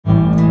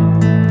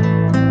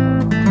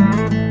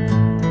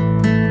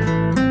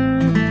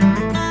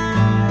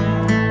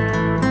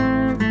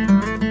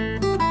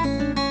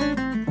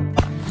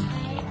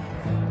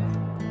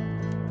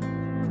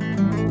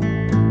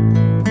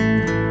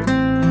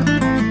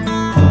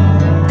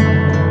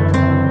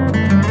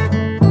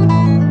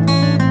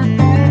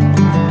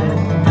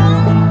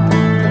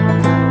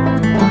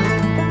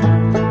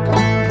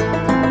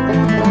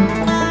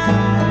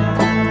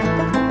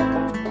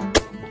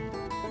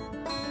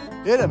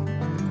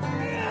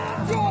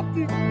What's up,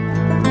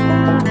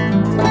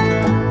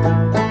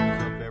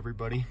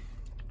 everybody?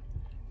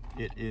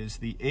 It is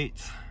the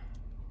 8th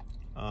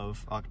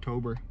of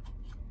October,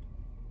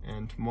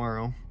 and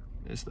tomorrow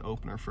is the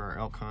opener for our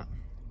elk hunt.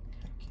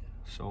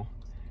 So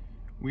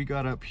we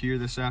got up here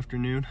this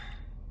afternoon,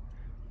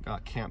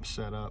 got camp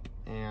set up,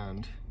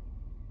 and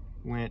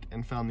went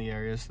and found the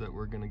areas that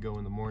we're gonna go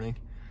in the morning.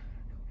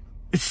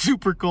 It's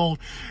super cold.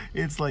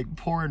 It's like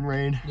pouring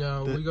rain.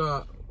 Yeah, we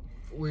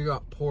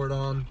got poured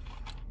on.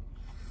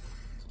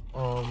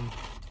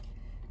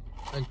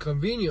 And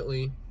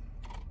conveniently,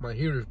 my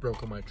heater's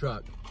broke on my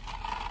truck.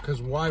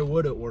 Because why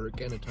would it work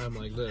in a time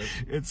like this?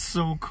 It's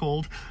so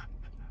cold,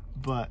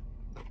 but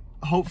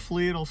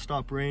hopefully it'll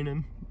stop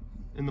raining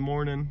in the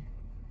morning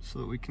so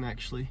that we can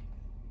actually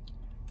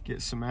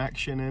get some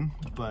action in.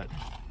 But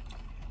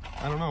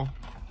I don't know.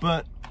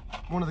 But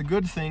one of the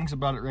good things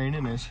about it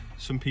raining is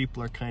some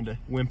people are kind of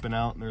wimping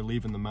out and they're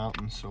leaving the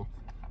mountains, so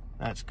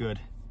that's good.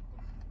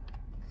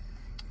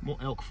 More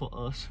elk for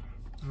us.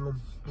 We're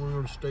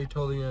going to stay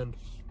till the end.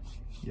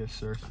 Yes,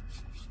 sir.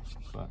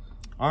 But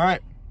all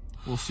right,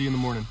 we'll see you in the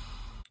morning.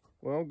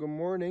 Well, good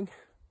morning.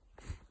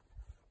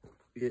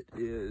 It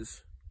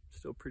is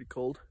still pretty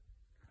cold,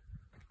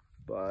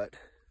 but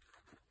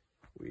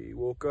we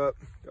woke up,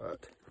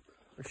 got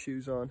our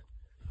shoes on,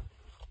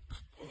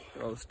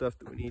 all the stuff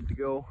that we need to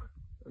go,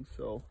 and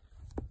so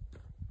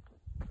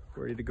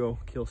we're ready to go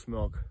kill some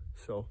elk.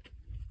 So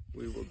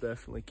we will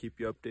definitely keep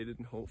you updated,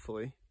 and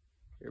hopefully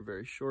here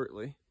very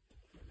shortly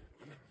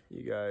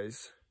you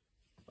guys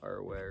are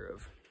aware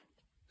of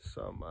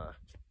some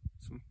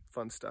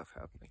fun stuff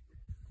happening.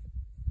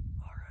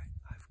 All right,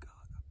 I've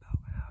got about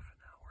half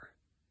an hour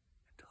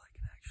until I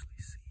can actually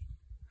see,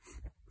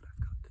 but I've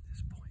got to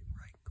this point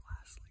where I can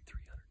glass like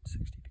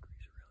 360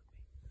 degrees around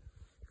me.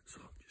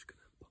 So I'm just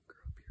gonna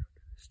bunker up here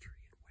under this tree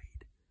and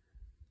wait.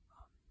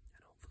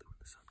 And hopefully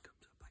when the sun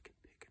comes up, I can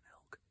pick an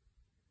elk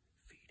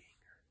feeding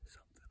or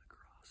something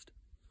across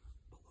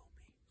below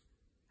me,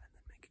 and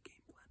then make a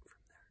game plan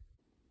from there.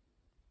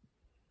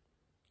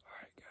 All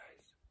right,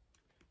 guys.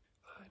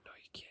 I know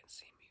you can't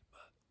see me,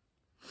 but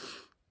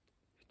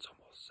it's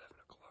almost 7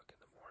 o'clock in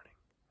the morning,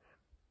 and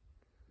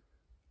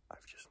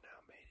I've just now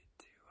made it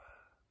to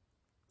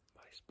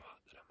my spot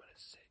that I'm gonna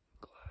sit in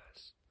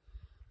glass.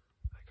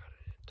 I got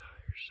an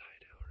entire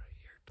side hill right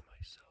here to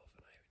myself,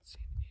 and I haven't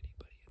seen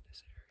anybody in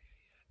this area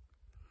yet.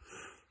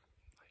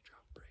 I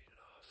dropped Brayden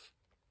off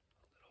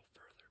a little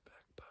further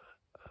back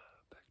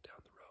down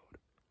the road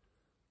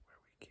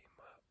where we came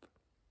up,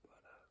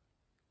 but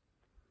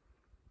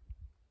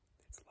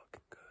it's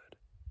looking good.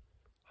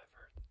 I've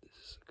heard that this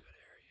is a good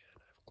area, and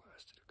I've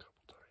glassed it a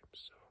couple times,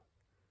 so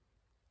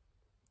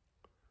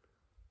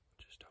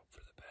just hope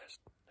for the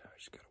best. Now I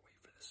just gotta wait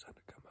for the sun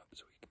to come up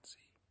so we can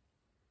see.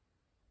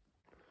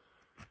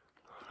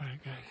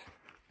 Alright, guys.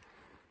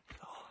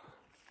 So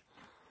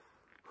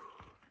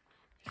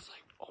it's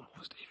like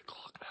almost 8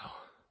 o'clock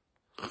now,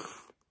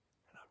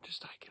 and I'm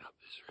just hiking up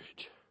this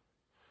ridge.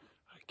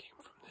 I came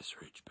from this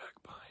ridge back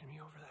behind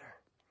me over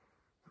there.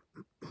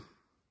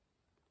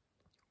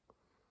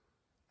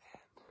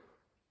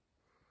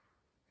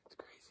 It's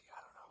crazy. I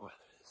don't know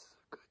whether this is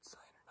a good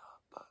sign or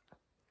not, but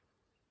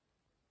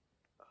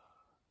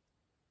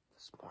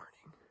this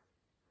morning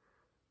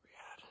we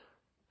had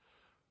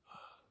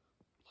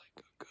like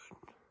a good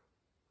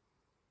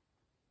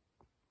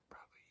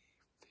probably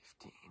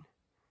 15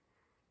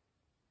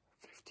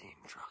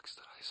 trucks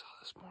that I saw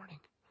this morning,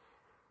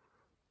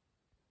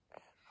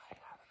 and I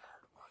haven't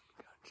heard one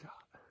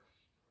gunshot.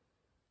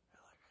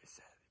 And like I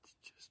said,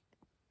 it's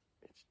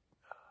 5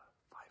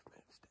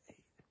 minutes to 8.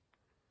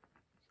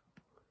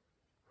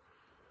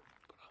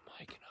 But I'm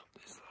hiking up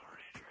this little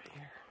ridge right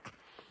here.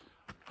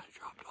 I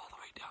dropped all the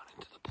way down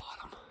into the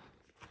bottom,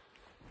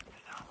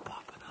 and now I'm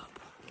popping up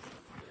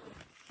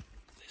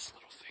this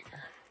little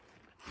finger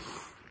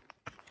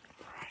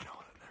where I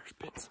know that there's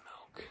been some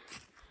elk.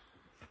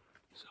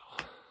 So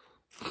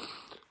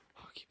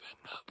I'll keep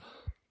heading up and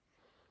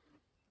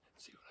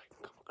see what I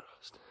can come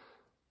across.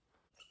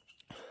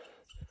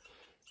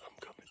 I'm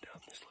coming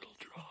down this little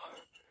draw,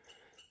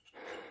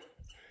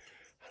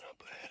 and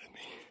up ahead of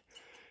me,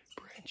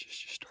 branches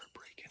just start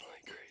breaking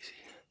like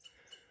crazy.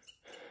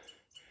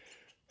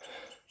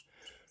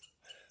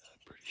 I'm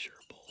pretty sure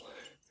a bull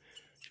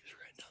just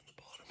ran down the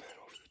bottom and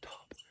over the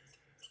top.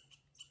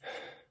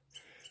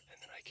 And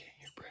then I can't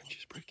hear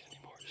branches breaking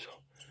anymore, so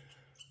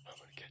I'm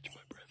gonna catch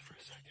my breath for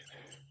a second,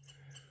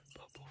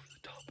 pop over the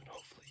top, and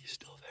hopefully he's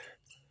still there.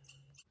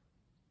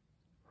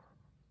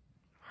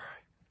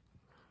 Alright.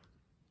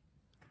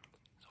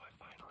 So I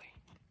finally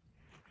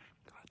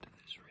got to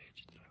this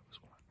ridge that I was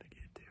wanting to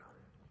get to.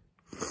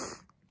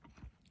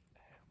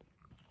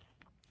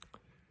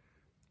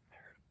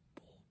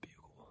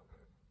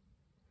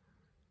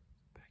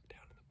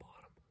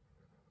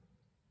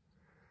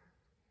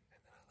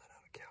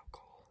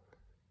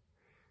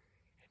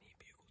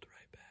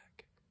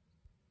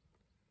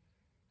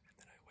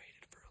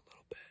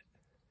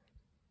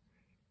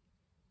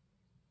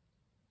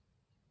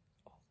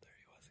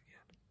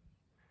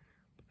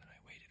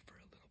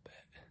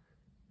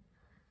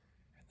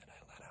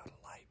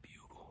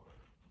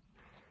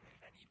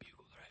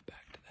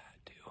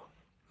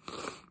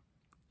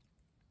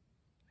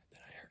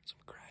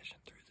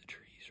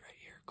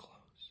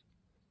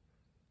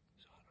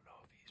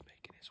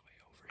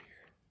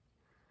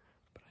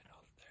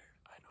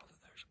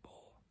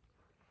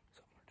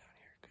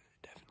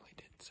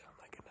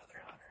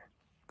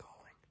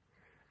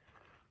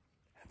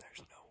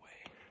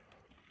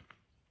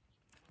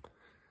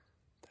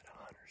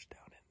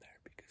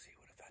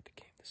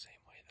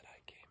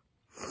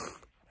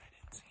 I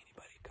didn't see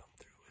anybody come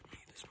through with me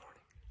this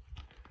morning.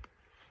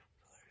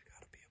 So there's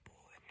got to be a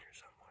bull in here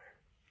somewhere.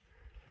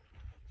 So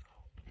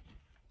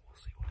we'll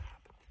see what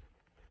happens.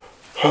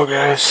 Oh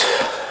guys,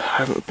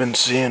 I haven't been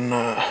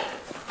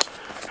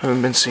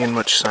seeing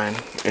much sign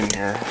in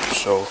here,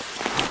 so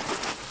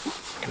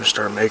I'm gonna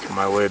start making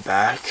my way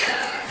back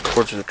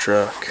towards the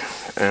truck,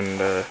 and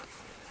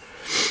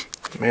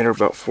made her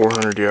about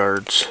 400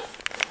 yards,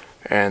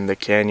 and the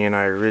canyon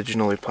I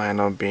originally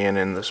planned on being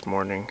in this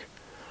morning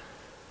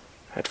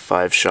had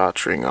 5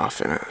 shots ring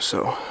off in it,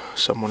 so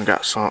someone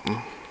got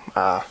something.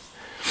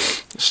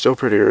 It's still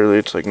pretty early,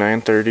 it's like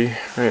 9:30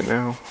 right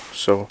now,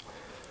 so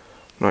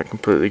I'm not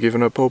completely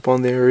giving up hope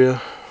on the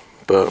area,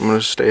 but I'm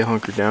gonna stay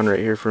hunkered down right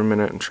here for a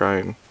minute and try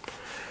and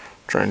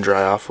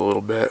dry off a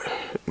little bit.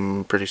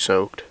 I'm pretty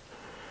soaked.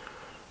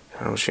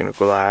 I'm just gonna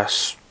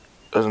glass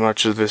as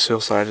much of this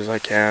hillside as I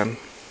can,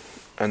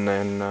 and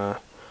then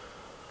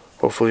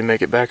hopefully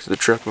make it back to the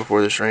truck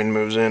before this rain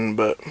moves in.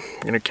 But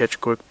I'm gonna catch a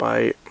quick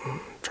bite,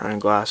 try and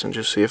glass, and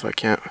just see if I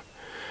can't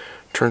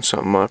turn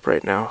something up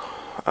right now.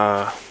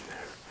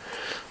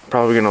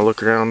 Probably gonna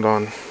look around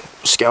on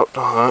Scout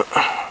to hunt,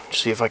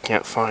 see if I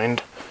can't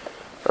find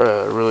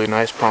a really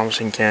nice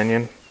promising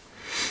canyon.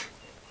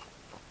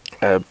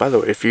 By the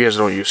way, if you guys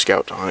don't use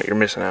Scout to hunt, you're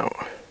missing out.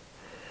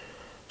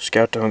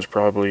 Scout to hunt's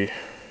probably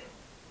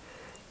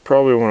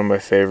one of my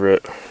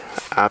favorite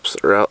apps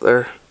that are out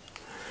there.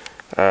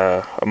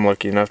 I'm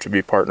lucky enough to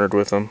be partnered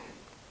with them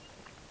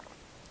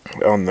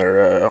on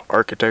their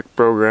architect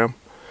program,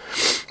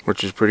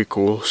 which is pretty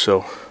cool,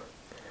 so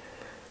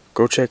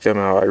go check them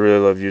out. I really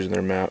love using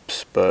their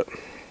maps, but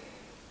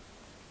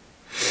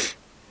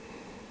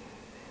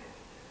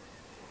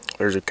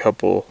there's a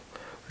couple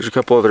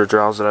other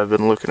draws that I've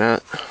been looking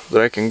at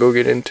that I can go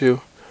get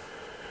into.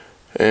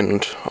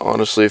 And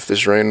honestly, if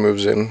this rain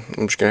moves in,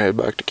 I'm just gonna head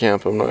back to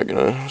camp. I'm not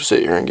gonna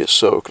sit here and get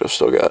soaked. I've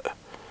still got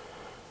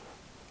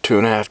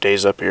 2.5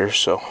 days up here,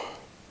 so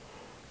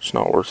it's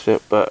not worth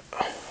it. But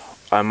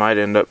I might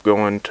end up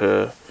going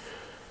to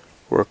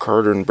where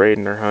Carter and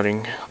Brayden are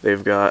hunting.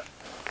 They've got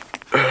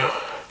a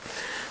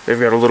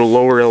little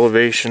lower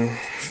elevation,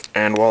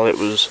 and while it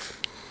was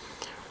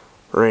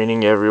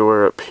raining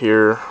everywhere up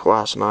here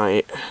last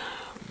night,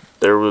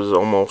 there was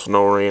almost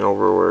no rain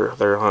over where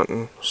they're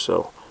hunting,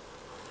 so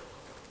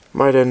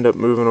might end up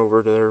moving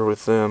over there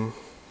with them.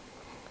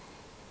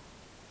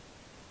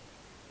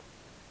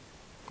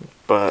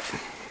 But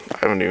I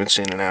haven't even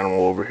seen an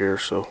animal over here,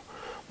 so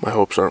my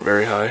hopes aren't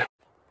very high.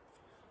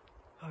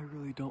 I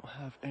really don't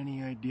have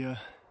any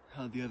idea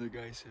how the other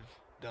guys have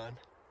done.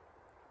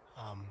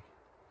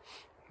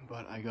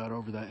 But I got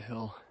over that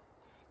hill,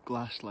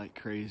 glassed like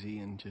crazy,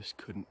 and just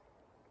couldn't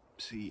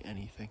see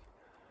anything.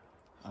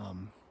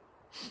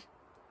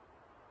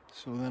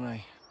 So then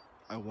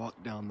I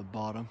walked down the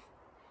bottom,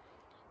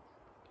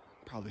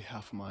 probably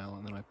half a mile,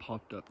 and then I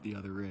popped up the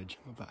other ridge.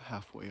 I'm about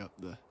halfway up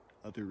the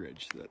other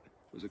ridge that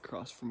was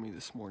across from me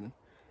this morning.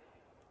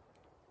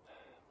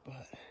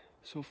 But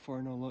so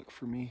far, no luck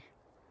for me.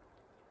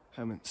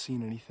 Haven't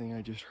seen anything.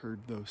 I just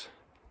heard those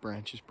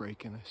branches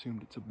breaking. I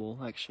assumed it's a bull.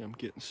 Actually, I'm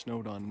getting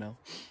snowed on now,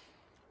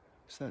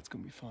 so that's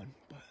gonna be fun.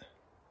 But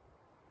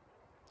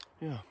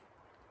yeah.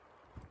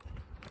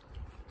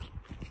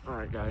 All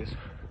right, guys.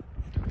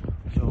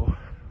 So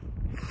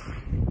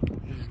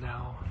it is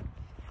now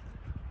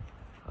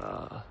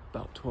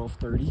about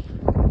 12:30,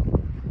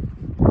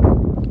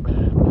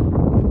 and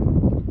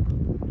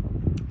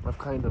I've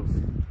kind of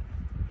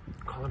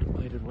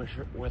contemplated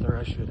whether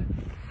I should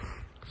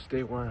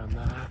stay where I'm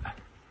at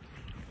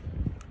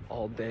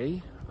all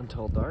day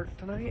until dark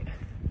tonight,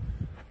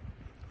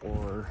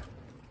 or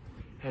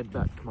head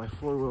back to my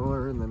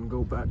four-wheeler and then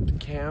go back to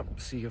camp,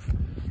 see if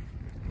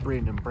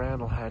Brayden and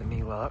Brandle had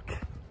any luck,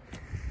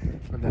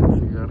 and then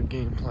figure out a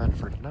game plan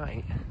for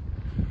tonight.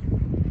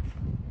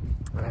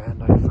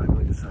 And I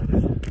finally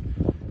decided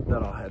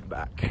that I'll head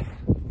back.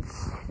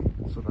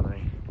 So then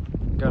I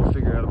gotta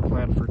figure out a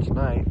plan for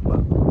tonight.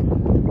 But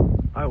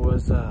I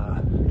was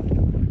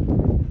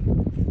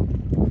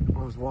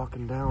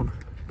walking down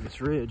this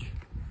ridge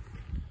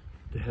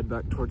to head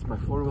back towards my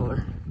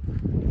four-wheeler,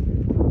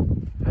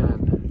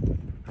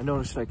 and I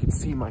noticed I could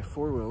see my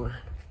four-wheeler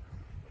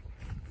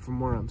from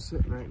where I'm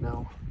sitting right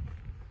now.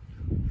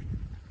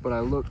 But I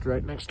looked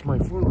right next to my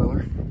four-wheeler,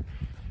 and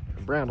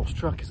Brandle's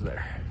truck is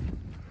there.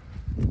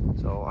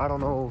 So I don't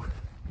know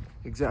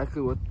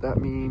exactly what that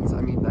means. I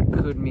mean, that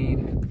could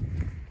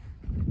mean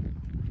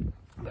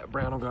that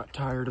Brandle got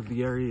tired of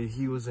the area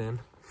he was in,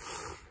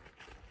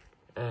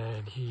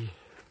 and he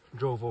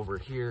drove over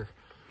here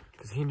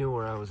because he knew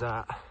where I was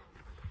at.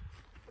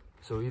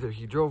 So either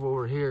he drove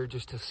over here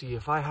just to see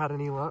if I had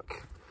any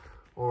luck,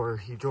 or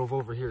he drove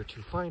over here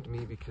to find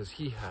me because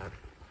he had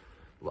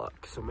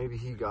luck. So maybe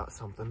he got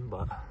something,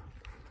 but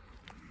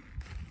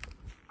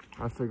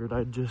I figured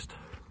I'd just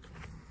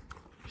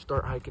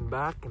start hiking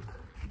back, and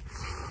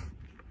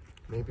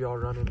maybe I'll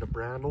run into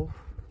Brandle,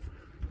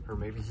 or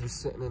maybe he's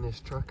sitting in his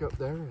truck up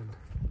there, and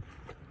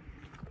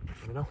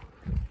you know,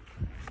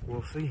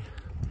 we'll see.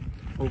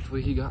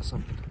 Hopefully he got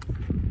something.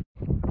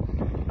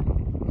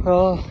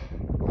 Well,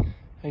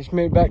 I just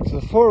made it back to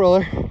the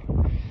four-wheeler.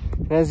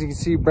 And as you can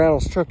see,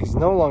 Brandle's truck is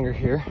no longer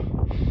here.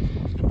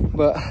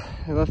 But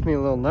it left me a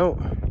little note.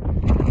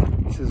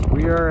 It says,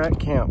 "We are at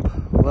camp.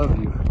 Love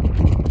you."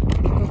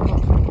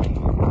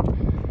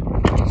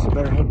 So I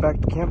better head back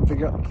to camp and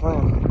figure out the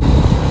plan.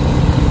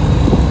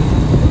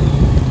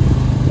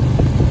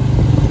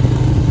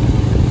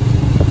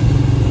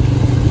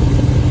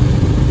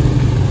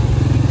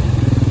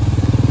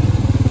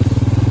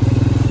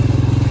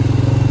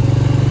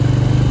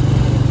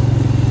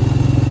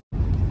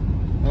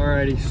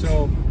 Alrighty,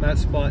 so that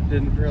spot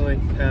didn't really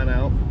pan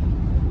out.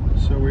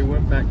 So we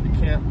went back to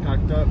camp,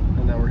 packed up,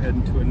 and now we're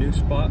heading to a new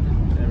spot.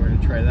 And we're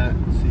gonna try that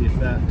and see if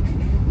that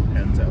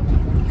pans out.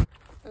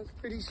 That's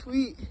pretty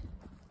sweet.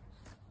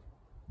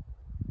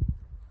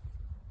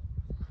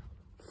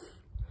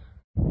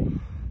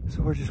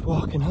 So we're just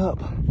walking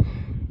up,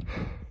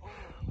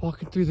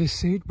 walking through this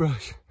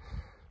sagebrush.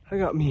 I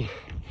got me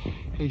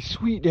a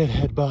sweet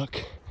deadhead buck.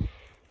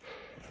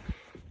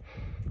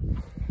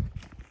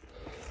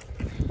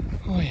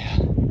 Oh yeah,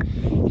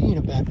 he ain't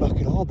a bad buck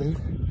at all, dude.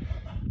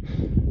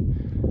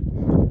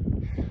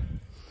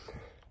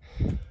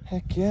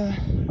 Heck yeah.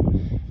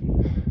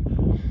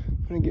 I'm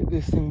gonna get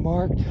this thing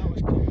marked.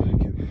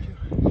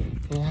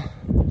 Yeah,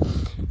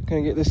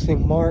 gonna get this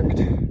thing marked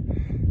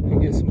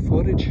and get some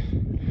footage.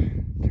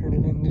 Turn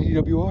it into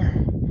DWR.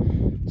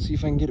 See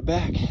if I can get it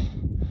back.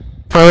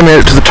 Finally made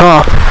it to the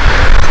top.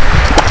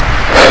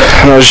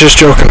 And I was just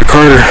joking to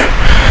Carter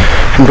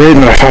and Brayden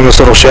that I found this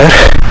little shed.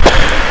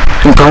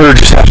 And Carter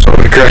just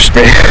absolutely crushed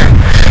me.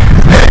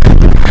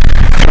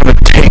 Found a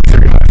tank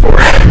 3x4.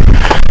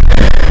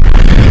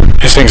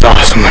 This thing's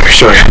awesome, let me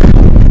show you.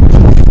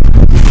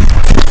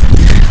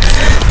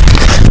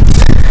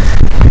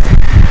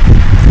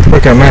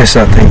 Look how nice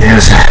that thing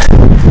is.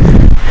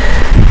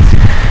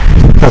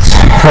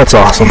 That's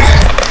awesome.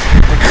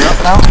 You're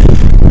up now?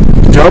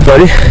 Good job,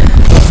 buddy. I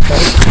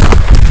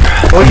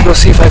want to go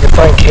see if I can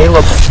find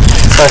Caleb.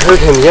 I heard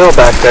him yell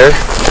back there.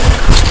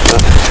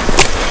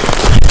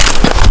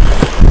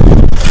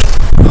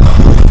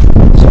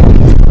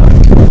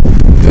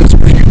 That's a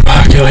pretty good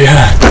buck, hell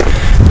yeah.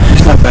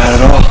 It's not bad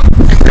at all.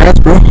 Congrats,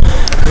 bro.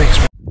 Thanks,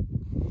 man.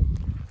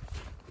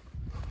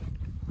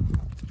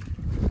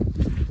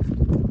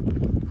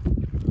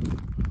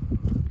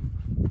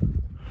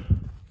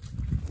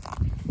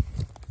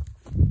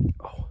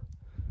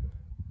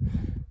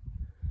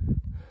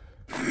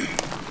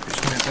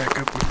 Back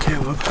up with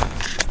Caleb.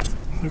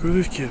 Look what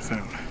this kid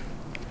found.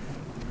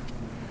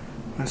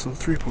 Nice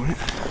little 3-point.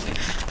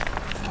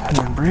 And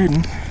then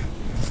Brayden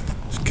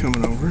is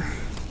coming over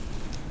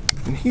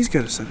and he's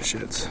got a set of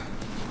sheds.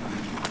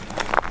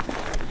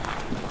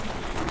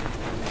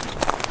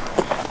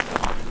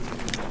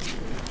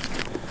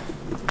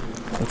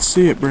 Let's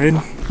see it, Brayden.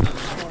 I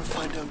want to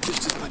find out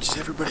just as much as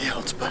everybody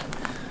else, but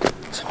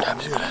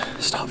sometimes you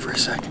gotta stop for a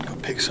second, go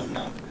pick something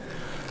up.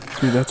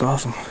 Dude, that's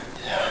awesome.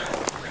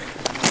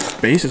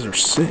 Bases are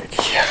sick.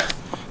 Yeah.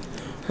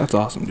 That's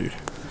awesome, dude.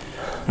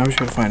 Now we just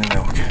gotta find an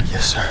elk.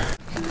 Yes, sir.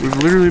 We've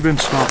literally been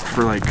stopped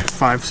for like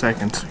 5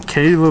 seconds.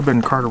 Caleb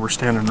and Carter were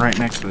standing right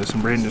next to this,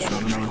 and Brayden just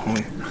found another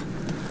point.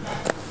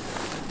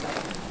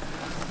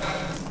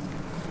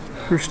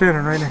 We're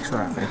standing right next to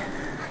that thing.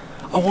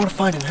 I want to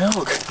find an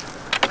elk.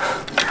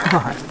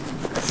 God.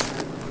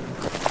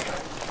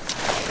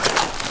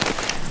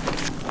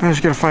 I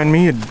just gotta find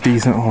me a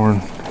decent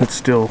horn that's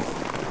still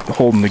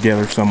holding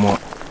together somewhat.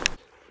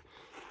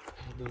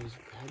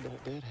 Had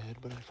that deadhead,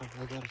 but I thought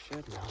I got a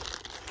shed now.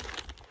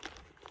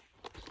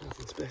 It's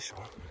nothing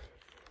special.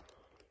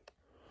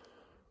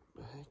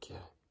 But heck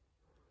yeah.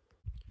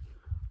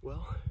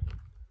 Well,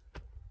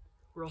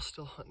 we're all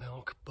still hunting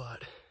elk,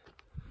 but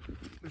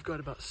we've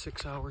got about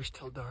 6 hours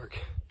till dark.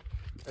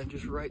 And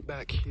just right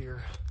back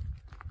here,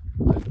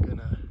 I'm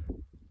gonna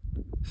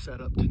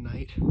set up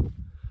tonight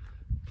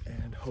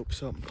and hope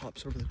something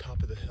pops over the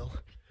top of the hill.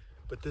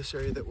 But this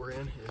area that we're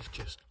in is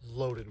just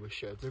loaded with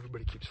sheds.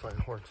 Everybody keeps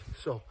finding horns.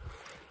 So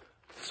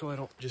I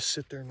don't just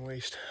sit there and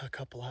waste a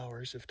couple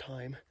hours of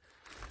time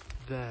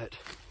that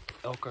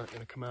elk aren't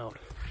gonna come out.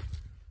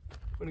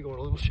 I'm gonna go on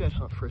a little shed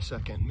hunt for a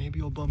second.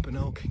 Maybe I'll bump an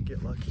elk and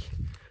get lucky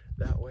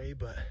that way,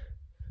 but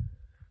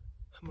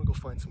I'm gonna go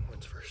find some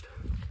horns first.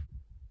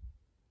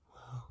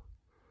 Well,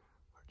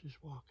 we're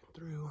just walking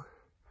through.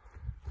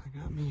 I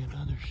got me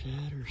another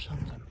shed or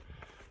something.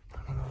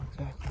 I don't know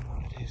exactly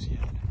what it is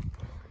yet.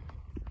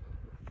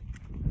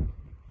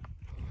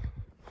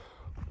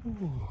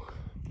 Ooh.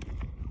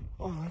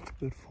 Oh, that's a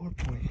good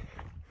 4-point.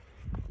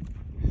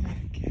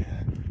 Heck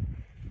yeah.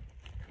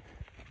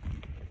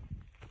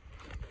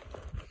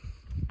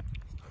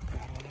 It's not a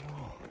bad one at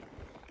all.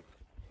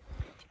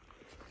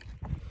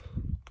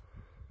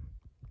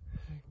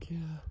 Heck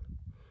yeah.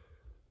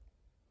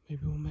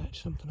 Maybe we'll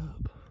match something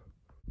up.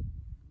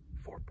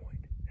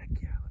 4-point. Heck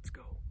yeah, let's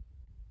go.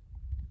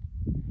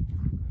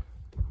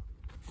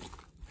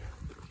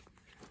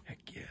 Heck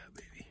yeah,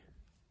 baby.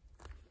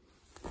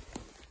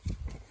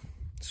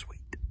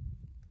 Sweet.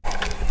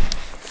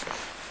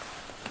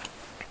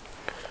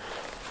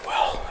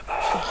 Well,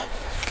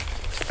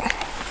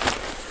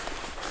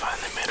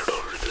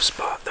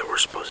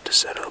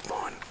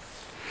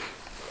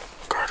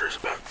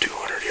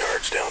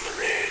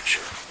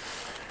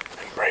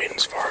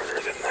 distance farther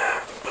than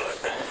that,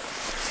 but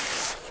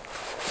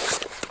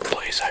the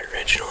place I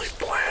originally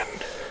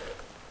planned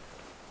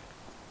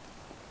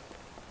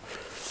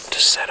to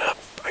set up,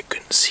 I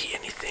couldn't see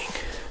anything.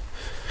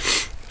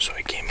 So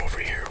I came over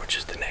here, which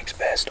is the next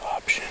best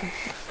option.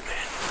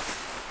 And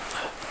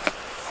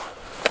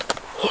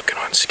looking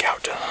on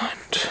Scout to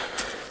Hunt,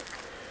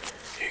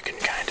 you can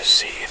kind of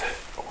see that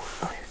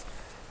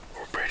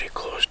we're pretty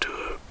close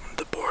to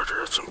the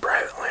border of some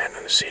private land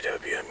in the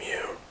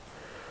CWMU.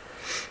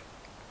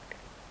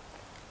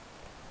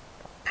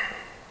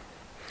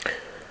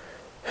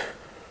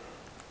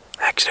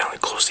 I accidentally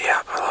closed the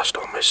app. I lost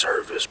all my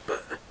service,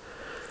 but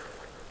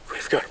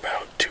we've got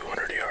about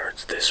 200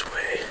 yards this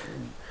way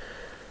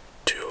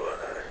to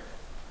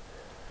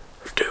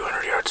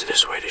 200 yards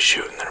this way to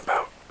shoot, and then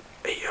about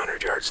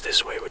 800 yards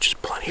this way, which is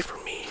plenty for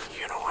me.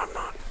 You know, I'm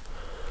not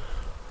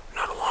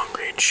a long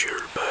range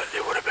shooter, but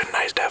it would have been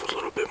nice to have a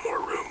little bit more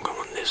room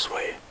going this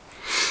way.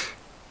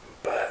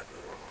 But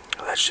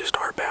that's just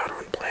our bad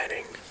on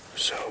planning.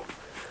 So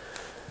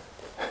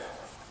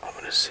I'm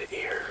gonna sit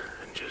here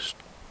and just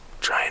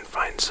try and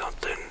find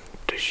something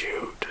to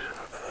shoot.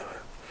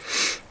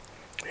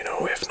 You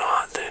know, if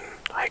not, then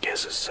I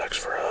guess it sucks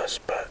for us,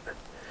 but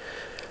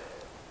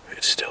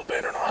it's still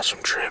been an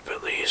awesome trip.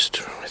 At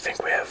least I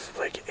think we have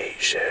like 8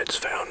 sheds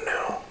found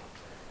now.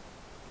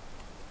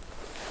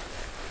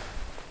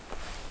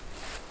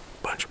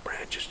 Bunch of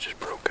branches just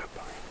broke up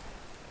on me.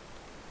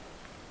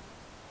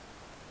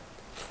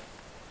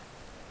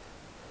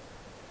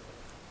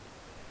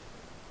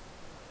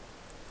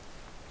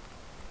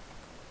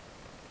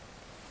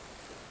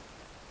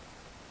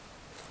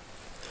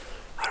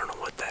 I don't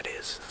know what that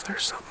is.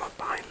 There's something up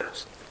behind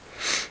us.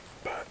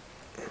 But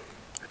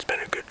it's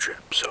been a good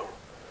trip, so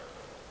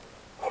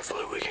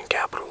hopefully we can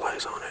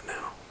capitalize on it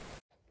now.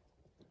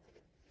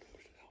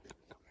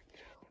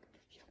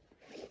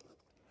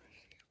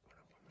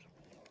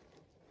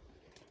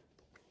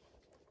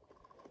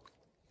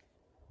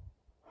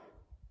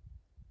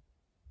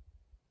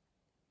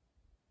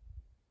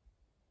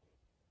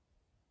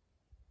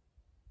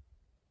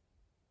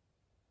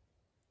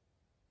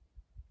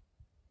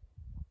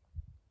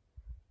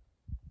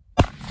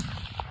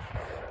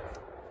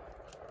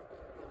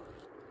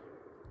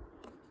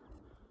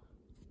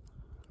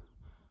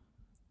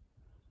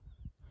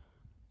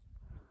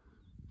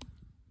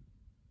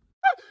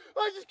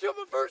 I just killed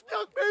my first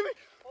elk, baby.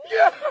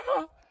 Yeah.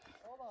 Hold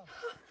on.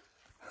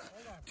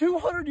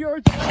 200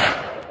 yards.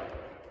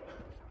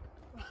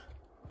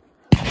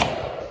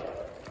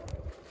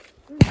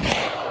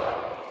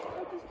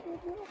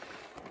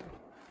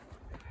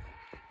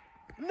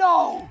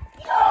 No.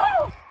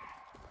 No.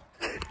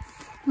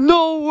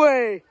 No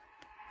way.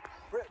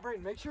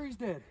 Brayden, make sure he's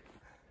dead.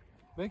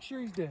 Make sure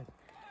he's dead.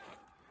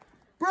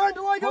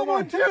 Brandle, I got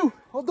one too.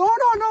 Hold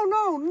on,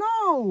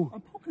 no.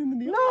 I'm poking him in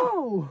the eye.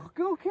 No,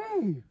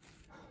 okay.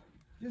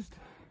 Just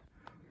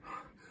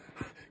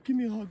give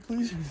me a hug,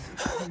 please.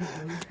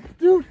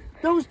 Dude,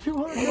 that was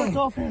 200 yards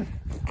offhand.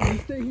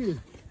 Stay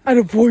here.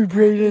 Attaboy,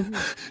 Brayden.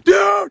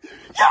 Dude,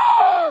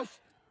 yes!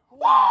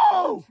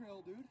 Whoa! Blood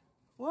trail, dude.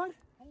 What?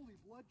 Holy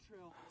blood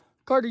trail.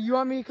 Carter, you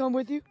want me to come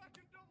with you?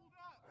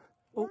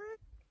 Oh.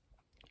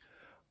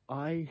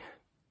 I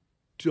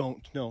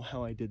don't know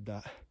how I did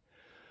that.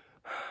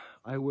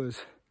 I was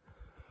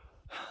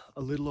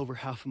a little over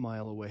half a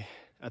mile away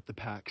at the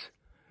packs,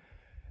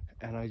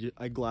 and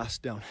I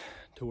glassed down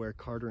to where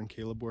Carter and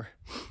Caleb were,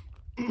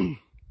 and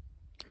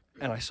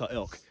I saw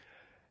elk.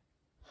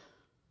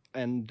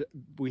 And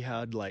we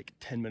had like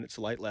 10 minutes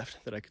of light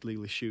left that I could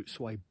legally shoot,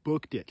 so I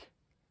booked it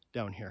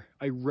down here.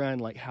 I ran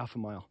like half a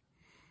mile.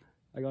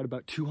 I got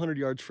about 200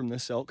 yards from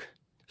this elk,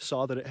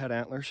 saw that it had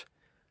antlers,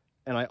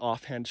 and I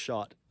offhand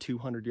shot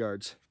 200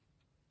 yards,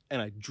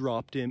 and I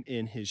dropped him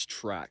in his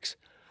tracks.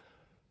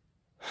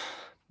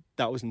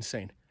 That was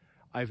insane.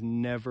 I've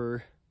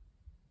never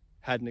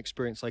had an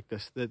experience like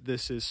this.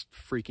 This is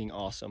freaking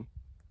awesome.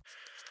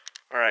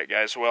 All right,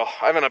 guys. Well,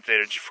 I haven't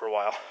updated you for a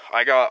while.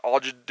 I got all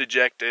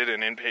dejected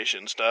and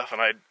impatient and stuff,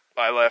 and I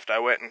left. I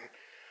went and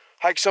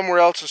hiked somewhere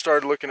else and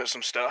started looking at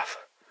some stuff.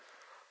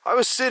 I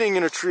was sitting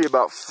in a tree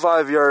about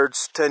 5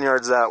 yards, 10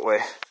 yards that way,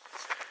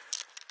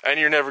 and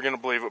you're never gonna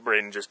believe what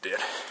Brayden just did.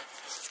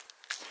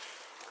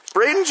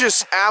 Brayden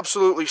just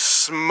absolutely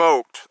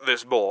smoked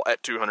this bull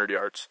at 200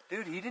 yards.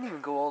 Dude, he didn't even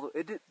go all the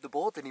way. The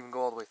bullet didn't even go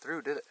all the way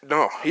through, did it?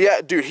 No.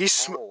 Yeah, dude,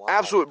 he's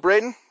absolute.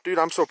 Brayden, dude,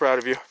 I'm so proud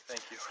of you.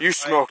 Thank you. You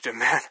smoked him,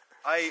 man.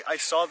 I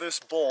saw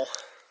this bull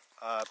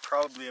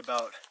probably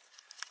about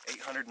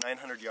 800,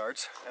 900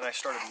 yards, and I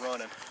started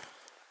running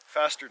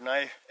faster than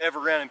I ever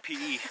ran in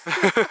PE.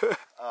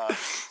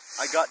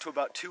 I got to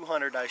about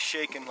 200. I was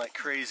shaking like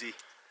crazy,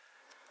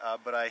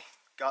 but I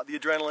got the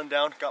adrenaline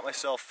down, got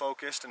myself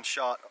focused, and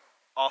shot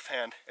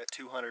offhand at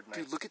 200. And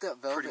dude, look at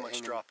that velvet pretty much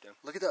hanging. dropped him.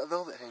 Look at that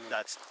velvet hanging.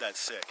 That's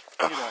sick.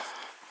 Look at that.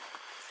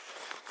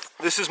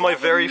 This is my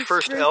very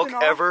first elk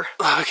ever.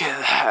 Look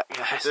at that,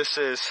 guys.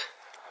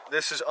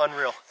 This is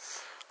unreal.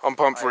 I'm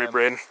pumped for you,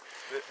 Brayden.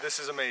 This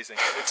is amazing.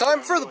 It's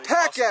Time for the really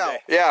pack awesome out.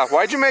 day. Yeah,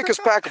 why'd you make us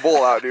pack a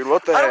bowl out, dude?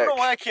 What the heck? I don't know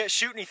why I can't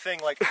shoot anything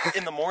like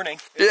in the morning.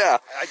 Yeah.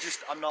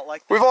 I'm not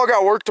like that. We've all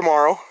got work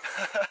tomorrow,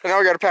 and now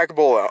we got to pack a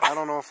bowl out. I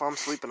don't know if I'm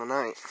sleeping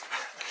tonight.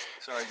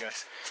 Sorry,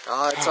 guys.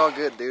 It's all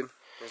good, dude.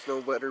 There's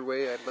no better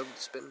way I'd love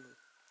to spend it.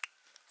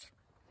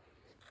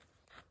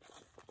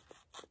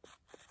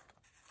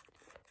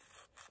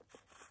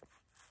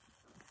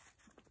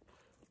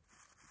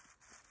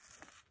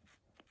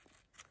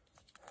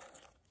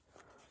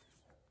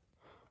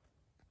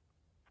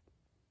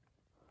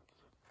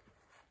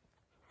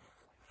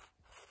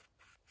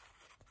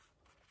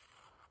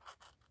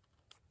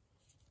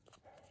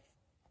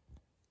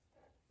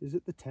 Is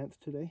it the 10th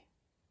today?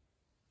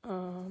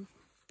 I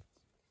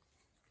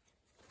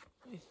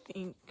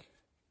think.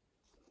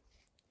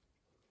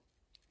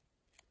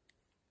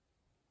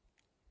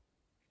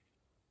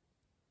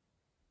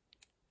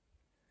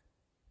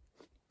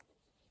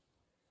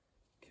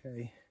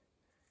 Okay.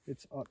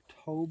 It's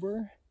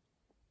October.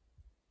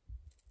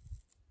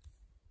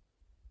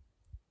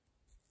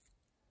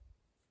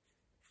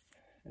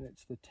 And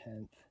it's the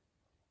 10th.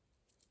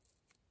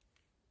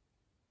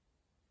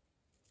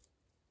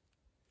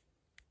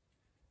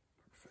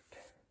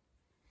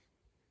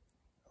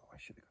 I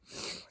should have got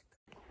this like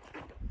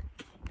that.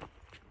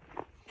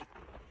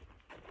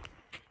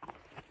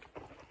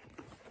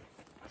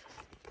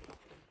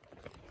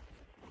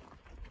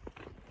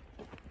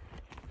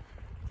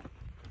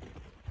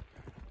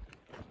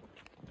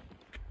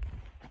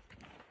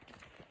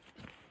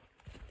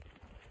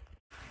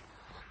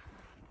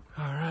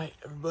 All right,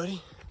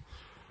 everybody.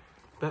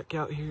 Back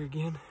out here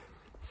again.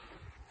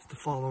 It's the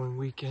following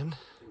weekend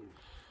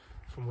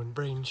from when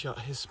Brayden shot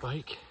his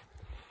spike.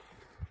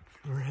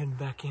 We're heading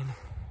back in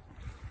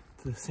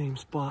to the same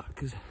spot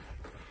because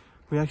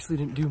we actually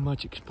didn't do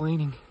much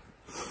explaining.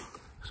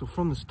 So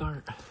from the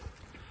start,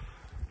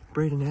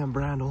 Brayden and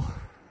Brandle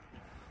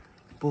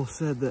both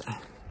said that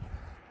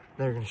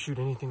they're gonna shoot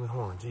anything with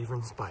horns,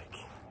 even spike.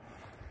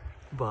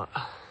 But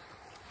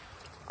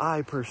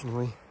I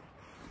personally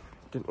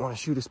didn't want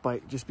to shoot a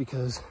spike just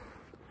because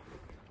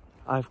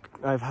I've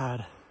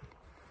had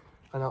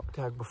an elk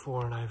tag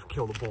before and I've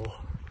killed a bull.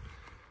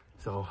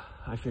 So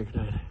I figured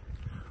I'd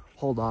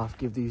hold off,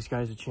 give these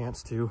guys a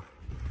chance to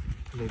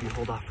maybe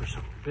hold off for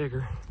something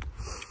bigger.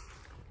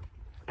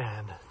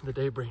 And the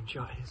day Brayden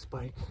shot his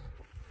spike,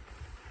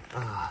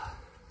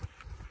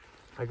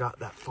 I got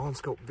that phone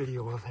scope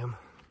video of him.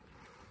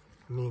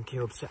 Me and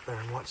Caleb sat there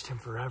and watched him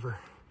forever.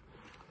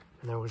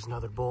 And there was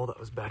another bull that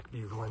was back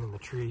bugling in the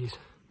trees.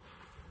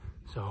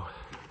 So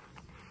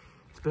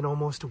it's been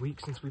almost a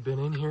week since we've been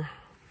in here.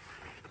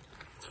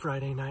 It's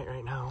Friday night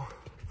right now.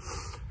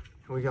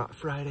 We got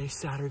Friday,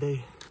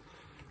 Saturday,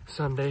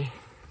 Sunday,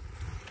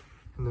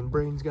 and then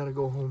Brayden's got to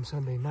go home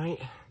Sunday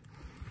night.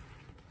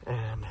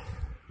 And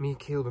me,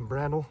 Caleb, and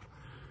Brandle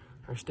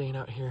are staying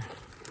out here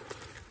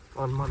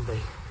on Monday.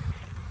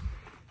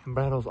 And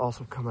Brandle's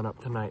also coming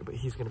up tonight, but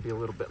he's going to be a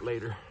little bit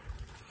later.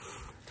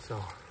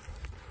 So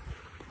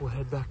we'll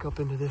head back up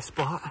into this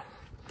spot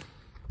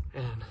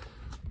and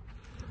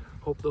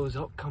hope those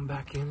elk come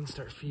back in and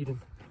start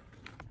feeding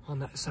on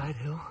that side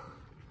hill.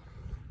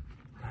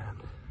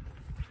 And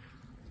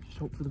just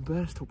hope for the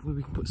best. Hopefully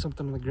we can put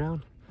something on the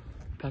ground,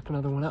 pack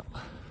another one up.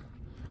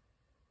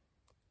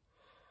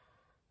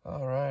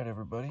 All right,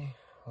 everybody,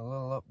 a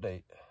little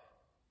update.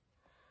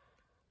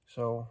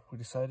 So we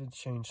decided to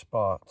change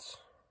spots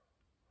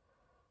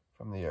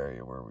from the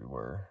area where we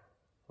were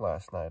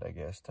last night, I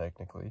guess,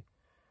 technically.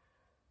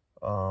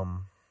 So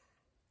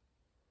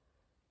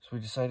we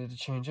decided to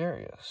change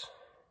areas.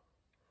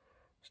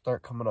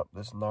 Start coming up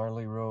this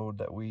gnarly road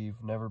that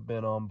we've never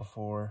been on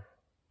before.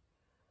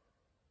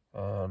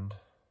 And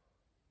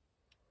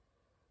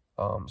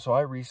so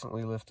I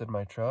recently lifted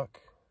my truck,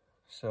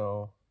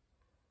 so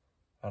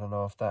I don't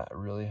know if that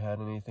really had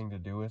anything to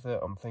do with it.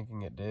 I'm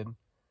thinking it did.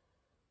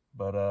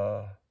 But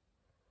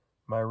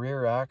my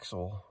rear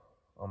axle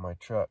on my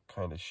truck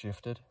kind of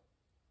shifted.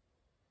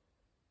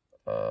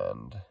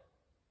 And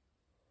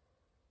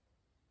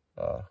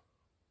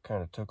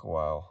kind of took a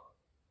while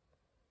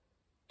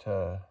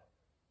to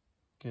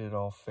get it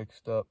all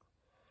fixed up.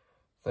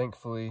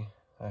 Thankfully,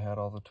 I had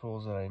all the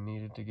tools that I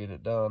needed to get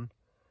it done.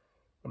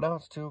 But now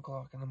it's 2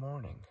 o'clock in the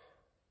morning.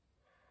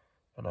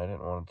 And I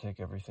didn't want to take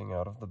everything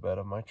out of the bed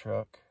of my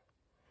truck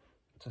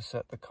to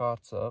set the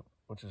cots up,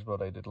 which is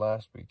what I did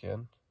last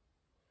weekend.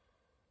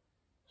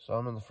 So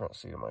I'm in the front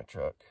seat of my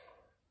truck.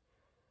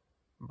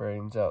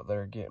 Brayden's out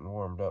there getting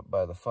warmed up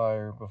by the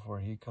fire before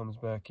he comes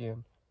back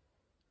in.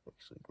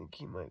 Actually think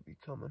he might be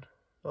coming.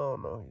 Oh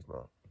no, he's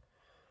not.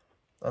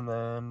 And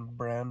then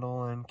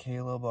Brandle and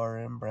Caleb are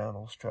in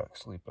Brandle's truck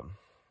sleeping.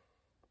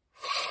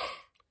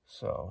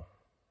 So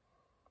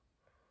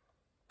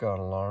got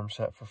an alarm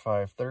set for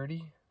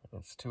 5:30.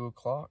 It's 2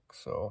 o'clock,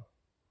 so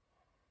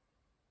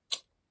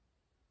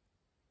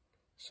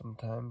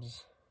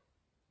sometimes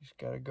you just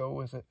gotta go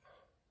with it.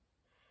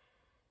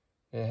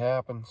 It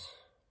happens.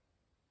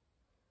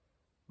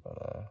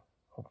 But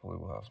hopefully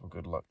we'll have some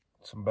good luck,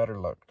 some better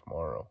luck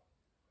tomorrow.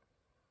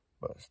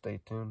 But stay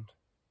tuned.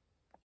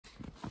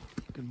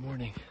 Good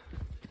morning.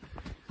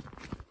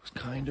 It was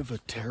kind of a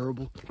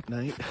terrible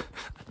night.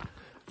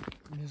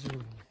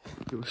 Miserable.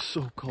 It was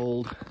so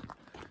cold.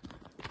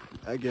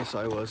 I guess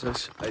I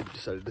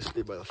decided to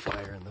stay by the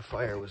fire, and the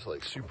fire was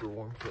like super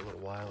warm for a little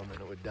while, and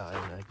then it would die,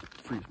 and I'd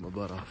freeze my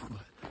butt off.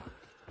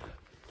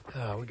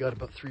 But we got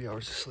about 3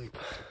 hours of sleep.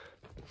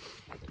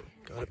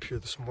 Got up here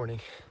this morning.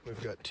 We've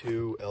got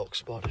 2 elk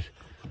spotted.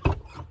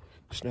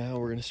 So now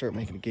we're gonna start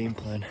making a game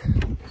plan.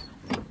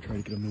 Try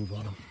to get a move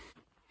on them.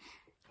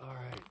 All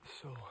right,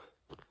 so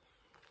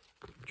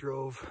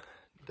drove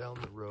down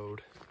the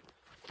road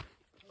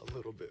a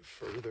little bit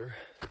further,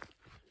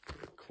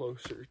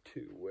 closer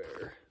to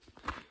where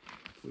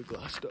we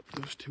glassed up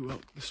those 2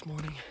 elk this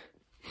morning.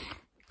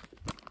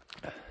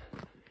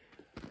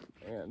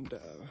 And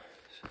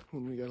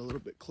when we got a little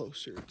bit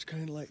closer, it's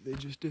kind of like they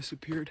just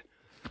disappeared,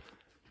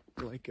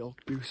 like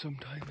elk do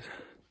sometimes.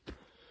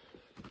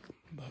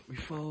 But we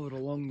followed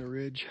along the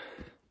ridge,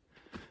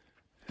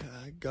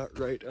 got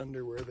right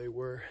under where they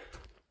were,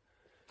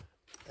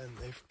 and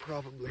they've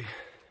probably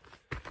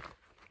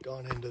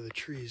gone into the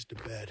trees to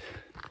bed,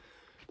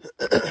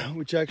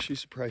 which actually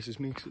surprises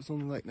me because it's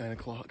only like 9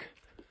 o'clock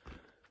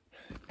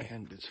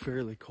and it's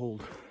fairly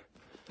cold.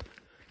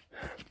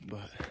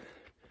 But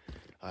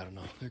I don't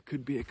know, there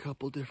could be a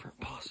couple different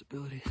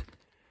possibilities.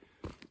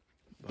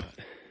 But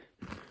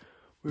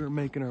we were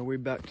making our way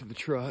back to the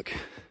truck,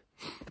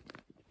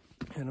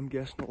 and I'm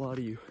guessing a lot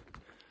of you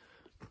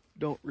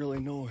don't really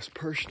know us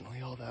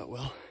personally all that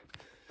well,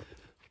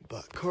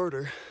 but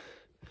Carter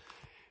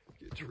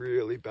gets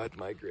really bad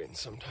migraines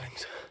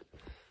sometimes.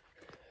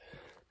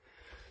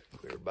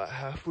 We were about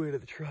halfway to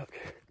the truck,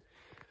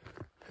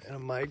 and a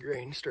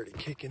migraine started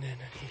kicking in,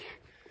 and he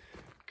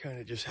kind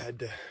of just had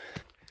to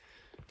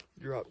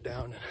drop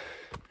down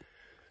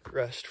and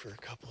rest for a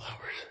couple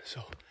hours.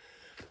 So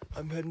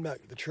I'm heading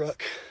back to the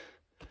truck,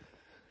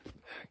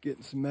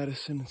 getting some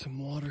medicine and some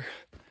water,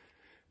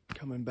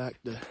 coming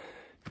back to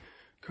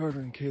Carter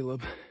and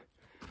Caleb,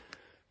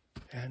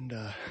 and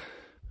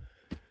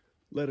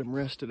let him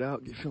rest it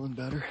out, get feeling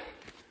better,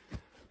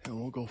 and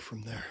we'll go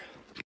from there.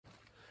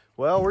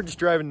 Well, we're just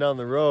driving down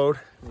the road,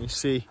 and you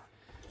see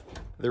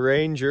the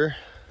Ranger,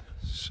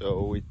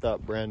 so we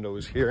thought Brandle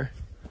was here.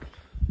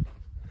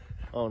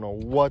 I don't know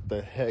what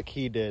the heck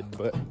he did,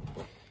 but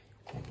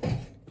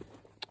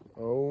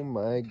oh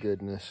my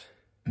goodness.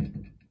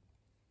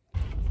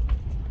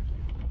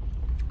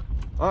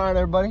 All right,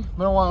 everybody,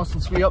 been a while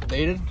since we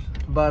updated,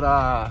 but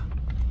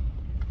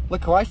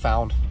look who I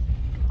found.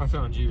 I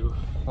found you.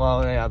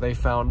 Well, yeah, they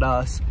found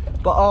us.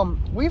 But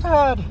we've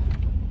had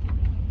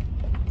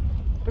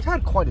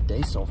quite a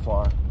day so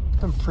far. It's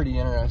been pretty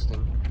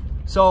interesting.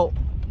 So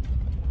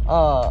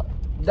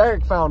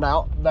Derek found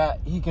out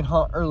that he can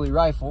hunt early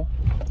rifle.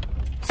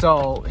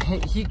 So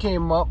he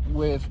came up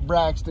with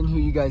Braxton, who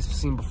you guys have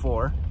seen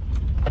before.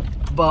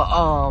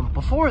 But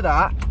before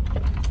that,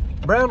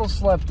 Brandle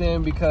slept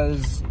in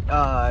because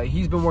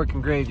he's been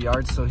working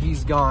graveyard, so he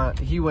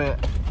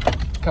went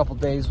a couple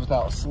days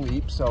without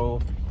sleep,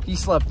 so he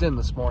slept in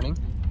this morning.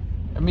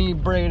 And me,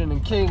 Brayden,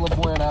 and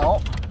Caleb went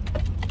out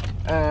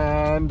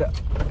and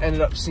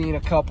ended up seeing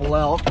a couple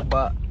elk,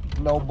 but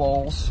no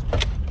bulls,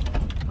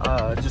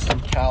 just some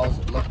cows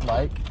it looked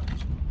like.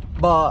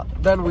 But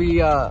then we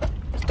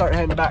started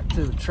heading back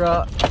to the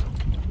truck,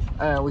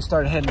 and we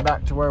started heading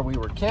back to where we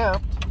were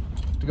camped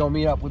to go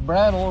meet up with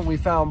Brandle, and we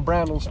found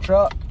Brandle's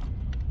truck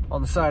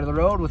on the side of the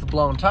road with a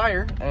blown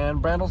tire,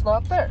 and Brandle's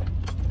not there.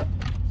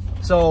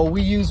 So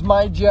we used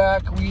my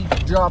jack, we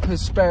dropped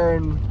his spare,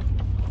 and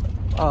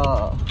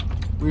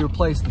we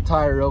replaced the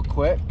tire real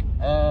quick,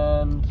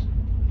 and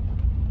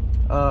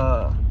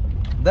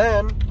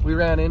then we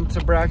ran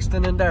into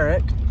Braxton and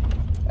Derek,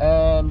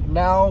 and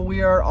now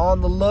we are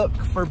on the look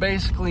for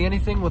basically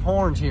anything with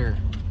horns here.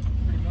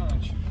 Pretty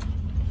much.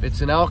 If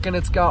it's an elk and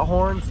it's got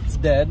horns, it's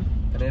dead,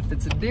 and if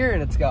it's a deer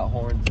and it's got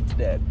horns, it's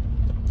dead.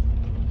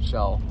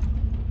 So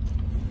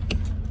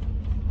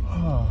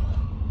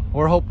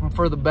we're hoping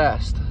for the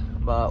best.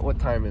 But what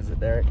time is it,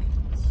 Derek?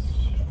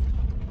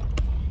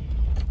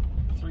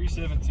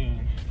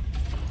 3:17.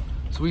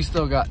 So we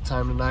still got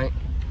time tonight.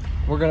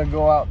 We're gonna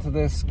go out to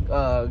this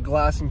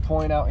glassing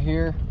point out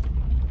here.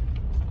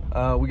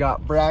 We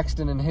got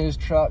Braxton in his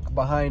truck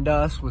behind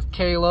us with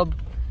Caleb,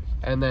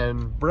 and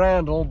then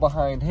Brandle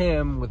behind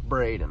him with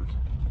Brayden.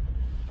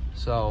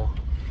 So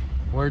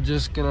we're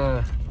just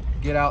gonna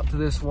get out to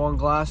this one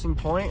glassing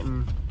point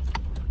and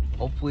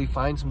hopefully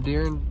find some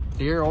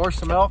deer or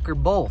some elk or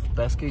both.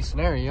 Best case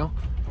scenario.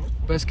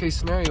 Best case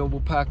scenario,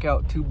 we'll pack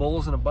out 2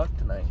 bulls and a buck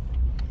tonight.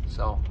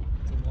 So,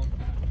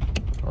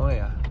 oh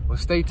yeah. Well,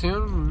 stay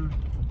tuned and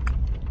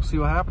we'll see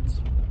what happens.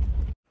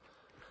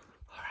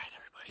 All right,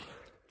 everybody.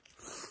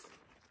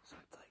 So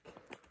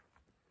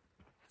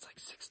it's like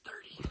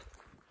 6:30,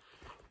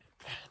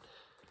 and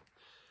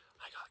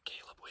I got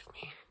Caleb with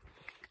me.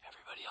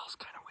 Everybody else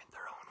kind of went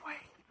their own way,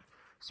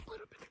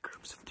 split up into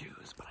groups of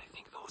 2s, but I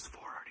think those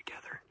 4 are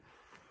together.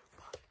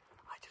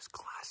 I just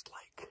glassed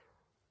like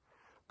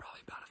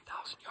probably about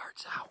 1,000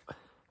 yards out,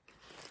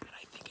 and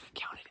I think I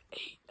counted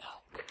 8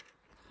 elk.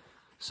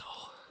 So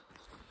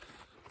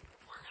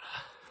we're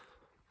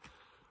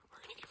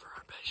gonna give her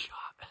our best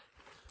shot.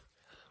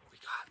 We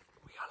got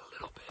a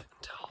little bit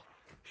until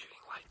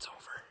shooting light's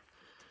over,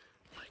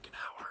 like an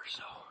hour or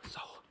so. So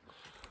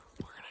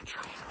we're gonna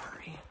try and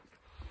hurry.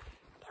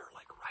 They're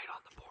like right on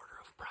the border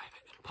of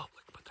private and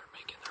public, but they're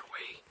making their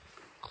way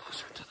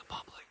closer to the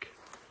public.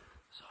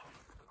 So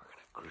we're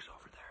gonna cruise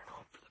over there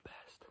and hope for the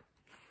best.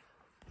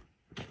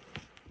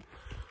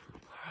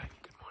 All right,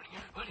 good morning,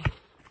 everybody.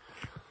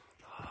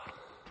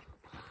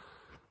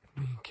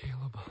 Me and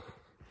Caleb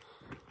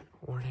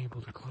weren't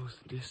able to close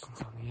the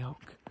distance on the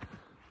elk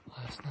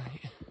last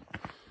night.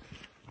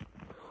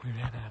 We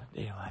ran out of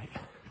daylight.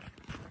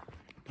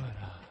 But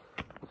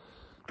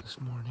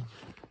this morning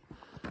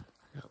I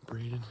got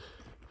Brayden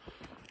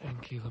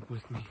and Caleb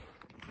with me.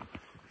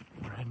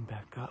 We're heading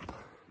back up.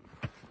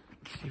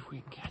 See if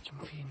we can catch them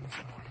feeding this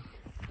morning.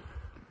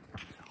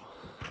 So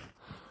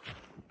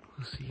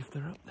we'll see if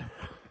they're up there.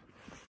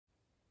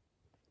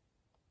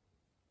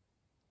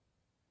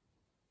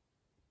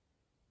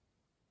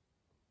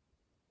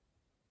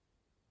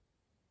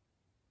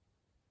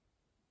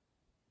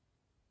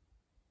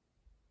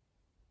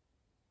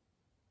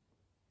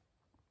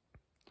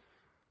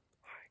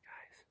 Alright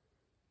guys,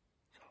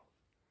 so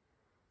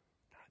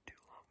not too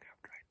long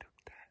after I took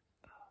that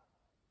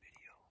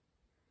video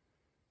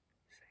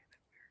saying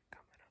that we were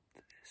coming up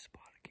to this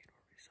spot again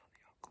where we saw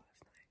the elk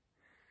last night,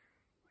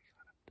 we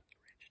got up to the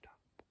ridge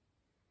top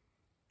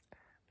and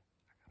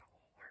I got a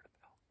whole herd of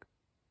elk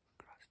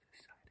across this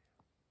side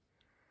hill,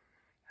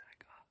 and I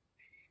got a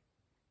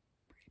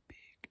pretty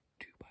big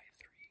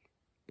 2x3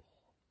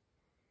 bull,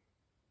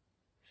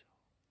 so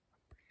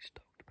I'm pretty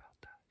stoked about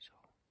that. So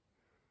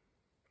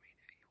I mean,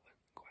 he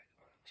wasn't quite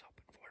the one I was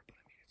hoping for, but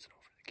I mean, it's an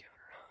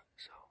over-the-counter hunt,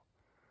 so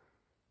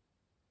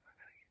I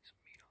gotta get some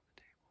meat on the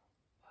table.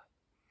 But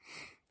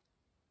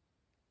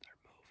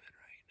they're moving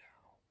right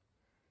now.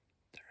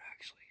 They're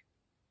actually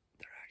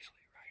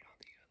right on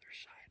the other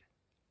side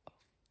of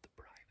the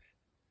private,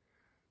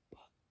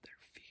 but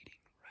they're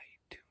feeding right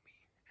to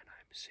me, and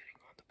I'm sitting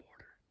on the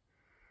border,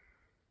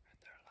 and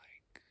they're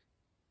like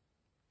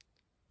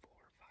 400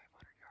 or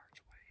 500 yards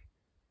away.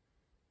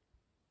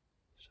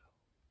 So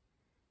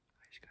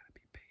I just gotta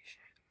be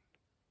patient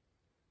and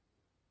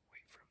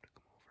wait for him to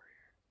come over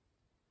here.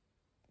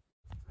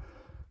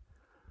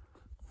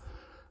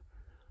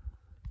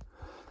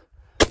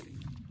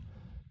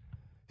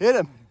 Hit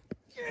him.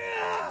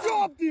 Yeah!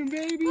 Dropped him,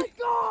 baby! Let's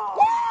go!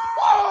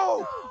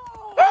 Whoa!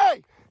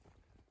 Hey!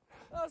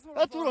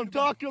 That's what I'm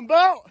talking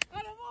about.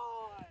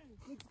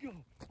 Let's go.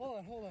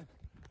 Hold on.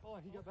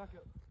 He got back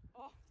up.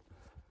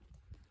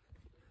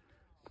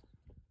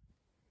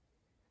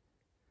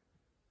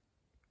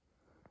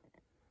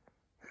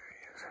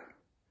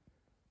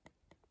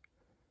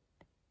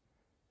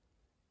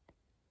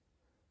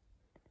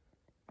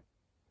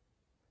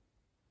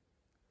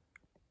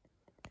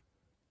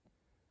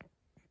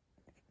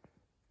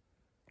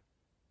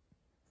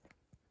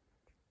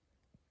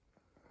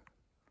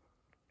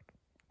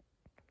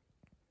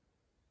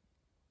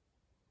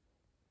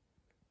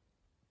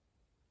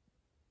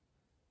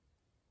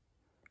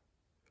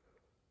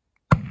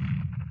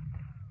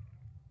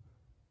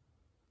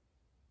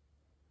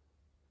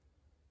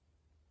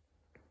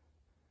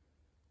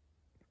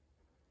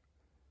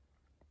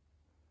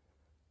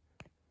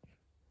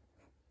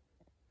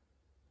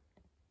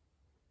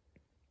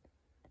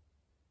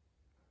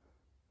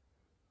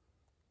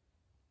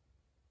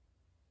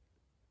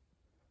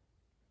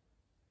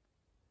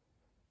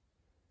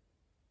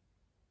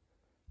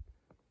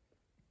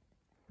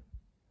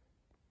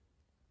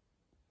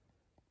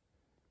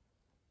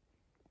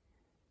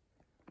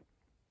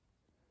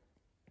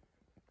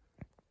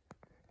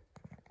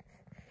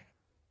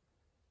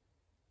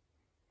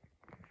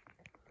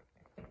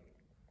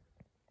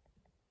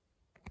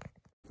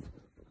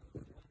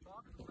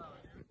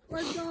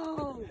 Let's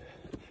go!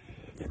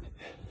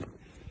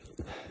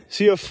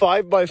 See a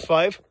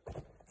 5x5?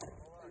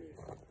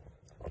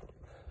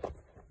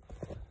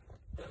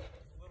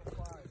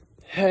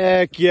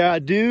 Heck yeah,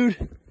 dude.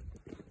 Okay,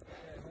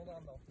 hold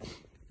on though.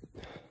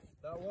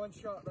 That one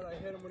shot that I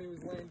hit him when he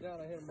was laying down,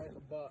 I hit him right in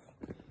the butt.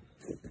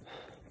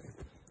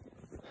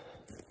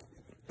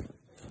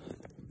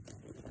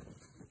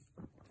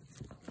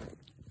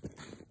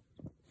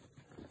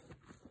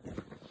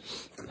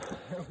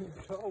 There we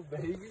go,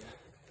 baby.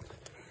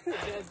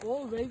 Let's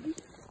go, baby.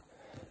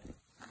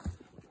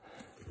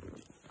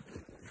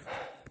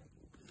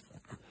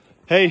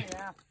 Hey,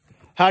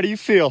 how do you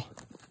feel?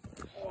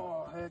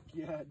 Oh, heck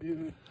yeah,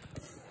 dude.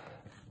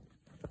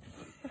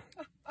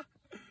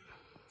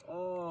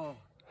 Oh,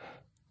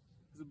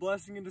 it's a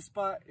blessing in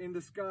disguise.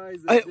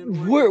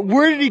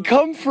 Where did he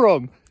come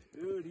from?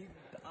 Dude,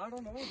 I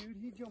don't know, dude.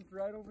 He jumped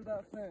right over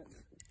that fence.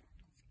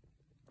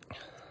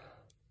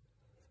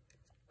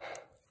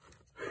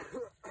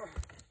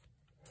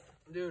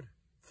 Dude,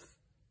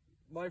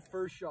 my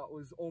first shot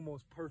was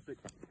almost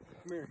perfect.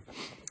 Come here.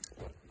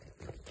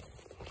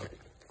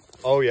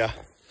 Oh yeah.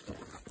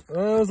 It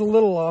was a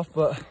little off,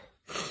 but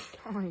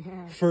Oh,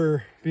 yeah.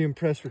 for being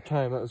pressed for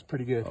time, that was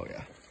pretty good. Oh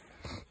yeah.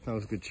 That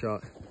was a good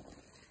shot.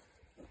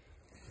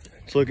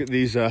 Let's look at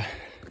these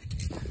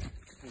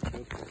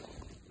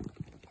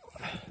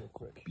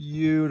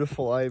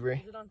beautiful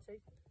ivory. Put it on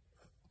safety.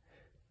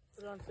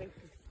 Put it on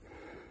safety.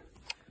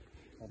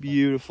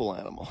 Beautiful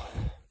animal.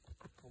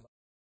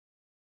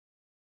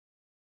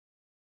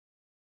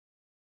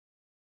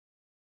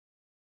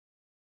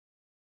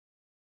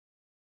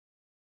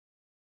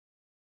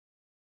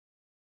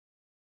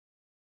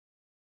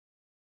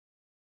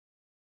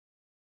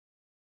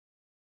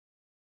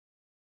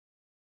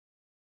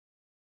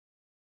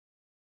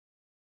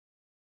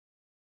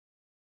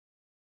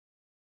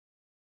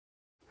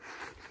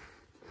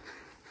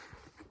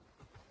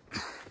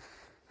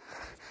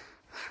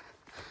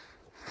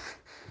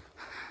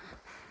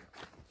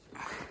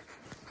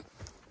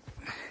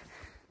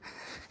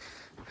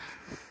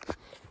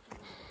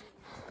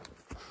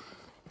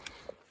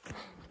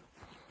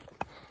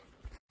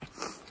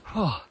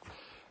 Oh,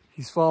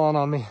 he's falling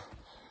on me.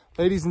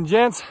 Ladies and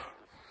gents,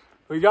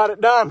 we got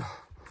it done.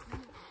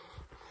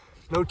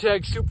 No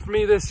tag soup for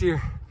me this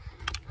year.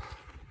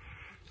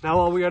 Now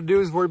all we gotta do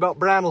is worry about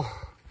Brandle.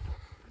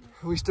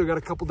 We still got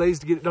a couple days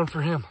to get it done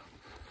for him.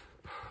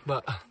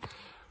 But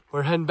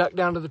we're heading back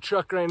down to the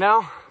truck right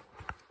now.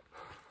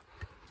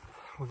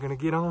 We're gonna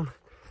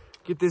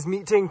get this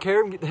meat taken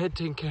care of and get the head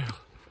taken care of.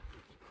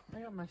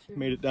 I got my shoe.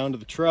 Made it down to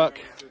the truck.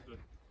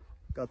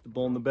 Got the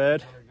bull in the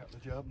bed. Got the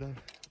job done.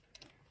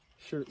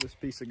 Shirtless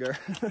piece of girl.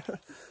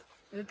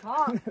 It's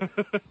hot.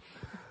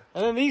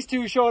 And then these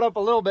two showed up a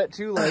little bit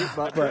too late,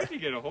 I tried to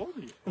get a hold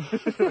of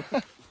you.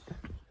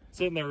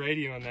 Sitting there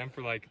radioing them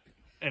for like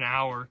an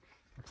hour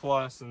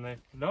plus, and they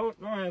no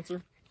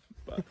answer.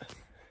 But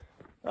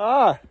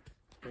Ah,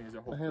 there's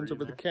a whole my hands three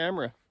over in the there.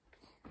 camera.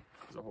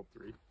 There's a whole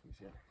three.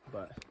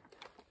 But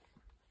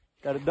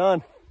got it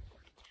done.